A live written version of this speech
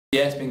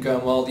Yeah, it's been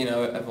going well. You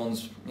know,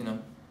 everyone's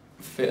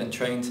fit and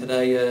trained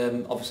today.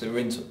 Obviously,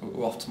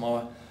 we're off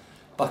tomorrow.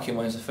 Back in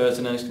Wednesday, Thursday,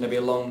 and then it's going to be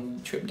a long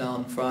trip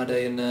down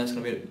Friday, and it's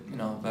going to be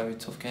a very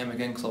tough game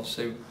again because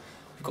obviously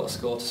we've got a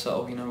score to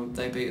settle.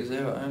 They beat us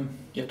here at home.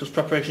 Yeah, does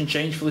preparation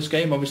change for this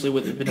game? Obviously,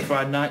 with it being a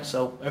Friday night,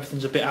 so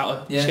everything's a bit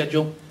out of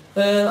schedule.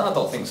 I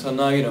don't think so.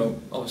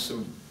 No,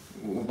 obviously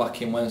we're back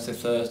in Wednesday,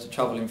 Thursday,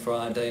 travelling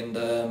Friday,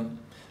 and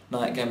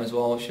night game as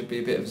well. Should be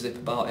a bit of a zip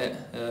about it.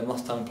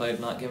 Last time we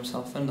played night game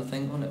Southend, I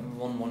think, wasn't it? We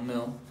won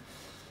 1-0.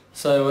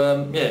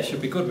 So yeah, it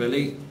should be good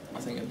really. I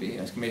think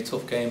it's gonna be a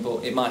tough game,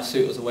 but it might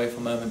suit us away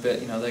from home a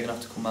bit. They're gonna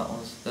have to come at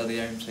us. They're the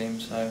home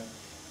team, so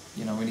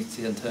we need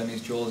to turn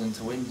these draws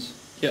into wins.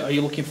 Yeah, are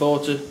you looking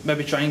forward to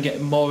maybe try and get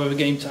more of a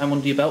game time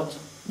under your belt?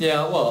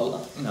 Yeah,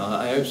 well,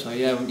 I hope so.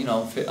 Yeah,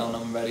 I'm fit and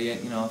I'm ready.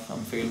 I'm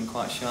feeling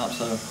quite sharp.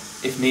 So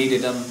if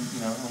needed, I'm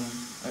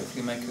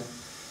hopefully make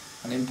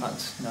an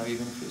impact.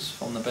 Even if it's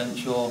from the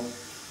bench or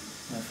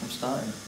from starting.